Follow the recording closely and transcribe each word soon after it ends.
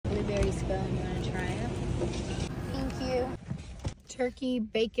turkey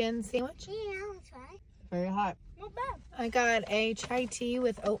bacon sandwich. Yeah, that's right. Very hot. Not bad. I got a chai tea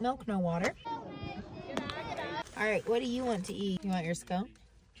with oat milk, no water. All right, what do you want to eat? You want your scone?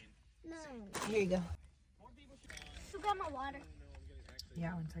 No. Here you go. Who got my water?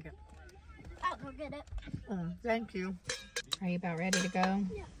 Yeah, 1 second. I'll go get it. Oh, thank you. Are you about ready to go?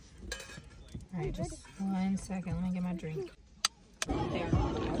 Yeah. All right, just 1 second. Let me get my drink. There.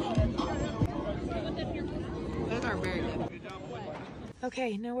 Those are very good.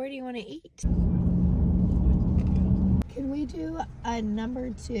 Okay, now where do you want to eat? Can we do a number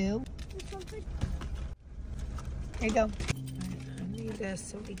 2? Something? Here you go. I need this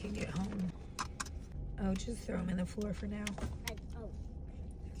so we can get home. Oh, just throw them in the floor for now.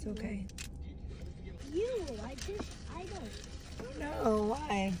 It's okay. I don't. No,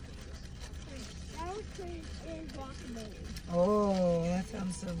 why? Sour cream and guacamole. Oh, that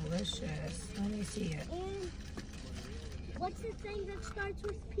sounds delicious. Let me see it. And what's the thing that starts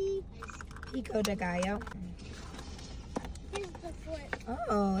with P? Pico de gallo. Here's the foot.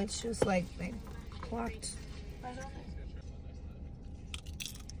 Oh, it's just like they plucked.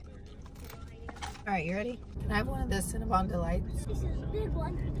 All right, you ready? Can I have one of the Cinnabon Delights? This is a big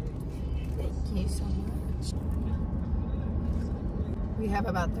one. Thank you so much. We have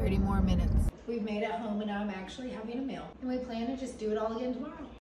about 30 more minutes. We've made it home and now I'm actually having a meal. And we plan to just do it all again tomorrow.